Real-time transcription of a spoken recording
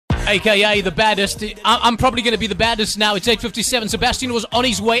a.k.a. the baddest. I'm probably going to be the baddest now. It's 8:57. Sebastian was on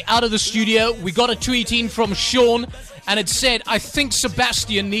his way out of the studio. We got a tweet in from Sean, and it said, I think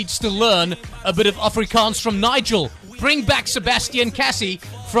Sebastian needs to learn a bit of Afrikaans from Nigel. Bring back Sebastian Cassie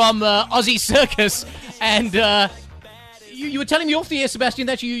from Aussie Circus. And you were telling me off the air, Sebastian,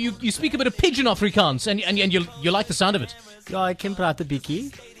 that you speak a bit of pidgin Afrikaans, and you like the sound of it. Ja, ek kan praat 'n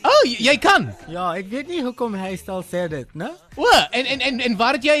bietjie. Oh, jy kan? Ja, ek weet nie hoekom hy stel sê dit, né? O, en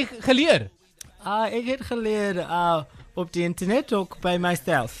waar het jy geleer? Ek het geleer op die internet ook by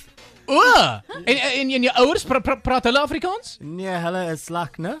myself. O, en jou ouers praat hulle Afrikaans? Nee, hulle is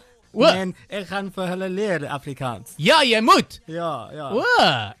sleg, né? O. En ek gaan vir hulle leer Afrikaans. Ja, jy moet. Ja. O,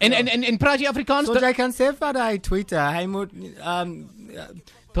 en praat jy Afrikaans? So jy kan sê wat hy Twitter, hy moet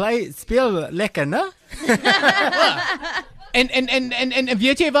speel lekker, né? En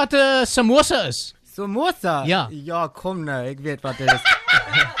weet jy wat samosa is? Samosa? Ja. Ja, kom nou, ek weet wat dit is.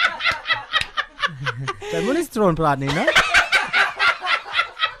 Jy moet nie stroon praat nie, né?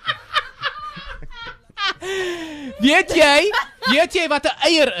 Weet jy wat 'n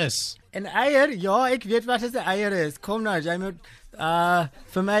eier is? 'n Eier? Ja, ek weet wat 'n eier is. Kom nou, jy moet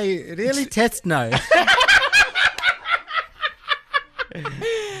vir my really test nou.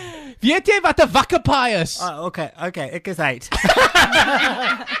 Weet jy wat 'n wakkepaai is? Okay, ek is uit.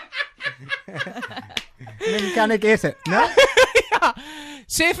 Dan kan ek eet, né? Ja.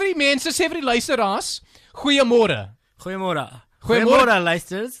 Sê vir die mense, sê vir die luisteraars, goeiemôre. Goeiemôre,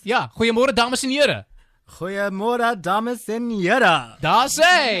 luisters. Ja, goeiemôre dames en here. Goeiemôre, dames en here. Daar's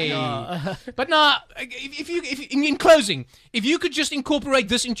hy. Yeah. But now, if in closing, if you could just incorporate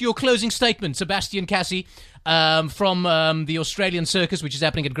this into your closing statement, Sebastian Cassie, from the Australian Circus, which is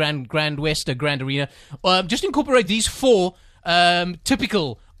happening at Grand West, Grand Arena, just incorporate these 4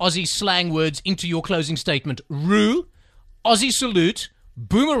 typical Aussie slang words into your closing statement. Roo, Aussie salute,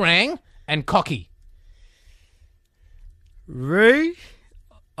 boomerang, and cocky. Roo,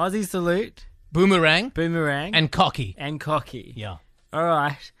 Aussie salute, Boomerang, and cocky. Yeah. All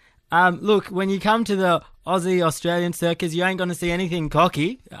right. Look, when you come to the Aussie Australian Circus, you ain't going to see anything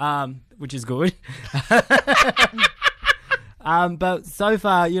cocky, which is good. But so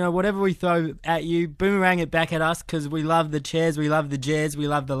far, whatever we throw at you, boomerang it back at us, because we love the chairs, we love the jazz, we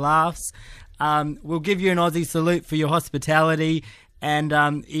love the laughs. We'll give you an Aussie salute for your hospitality, and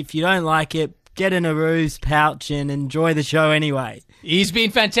if you don't like it, get in a ruse pouch and enjoy the show anyway. He's been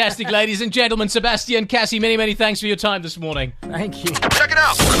fantastic, ladies and gentlemen. Sebastian Cassie, many, many thanks for your time this morning. Thank you. Check it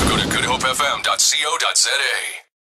out. Go to goodhopefm.co.za.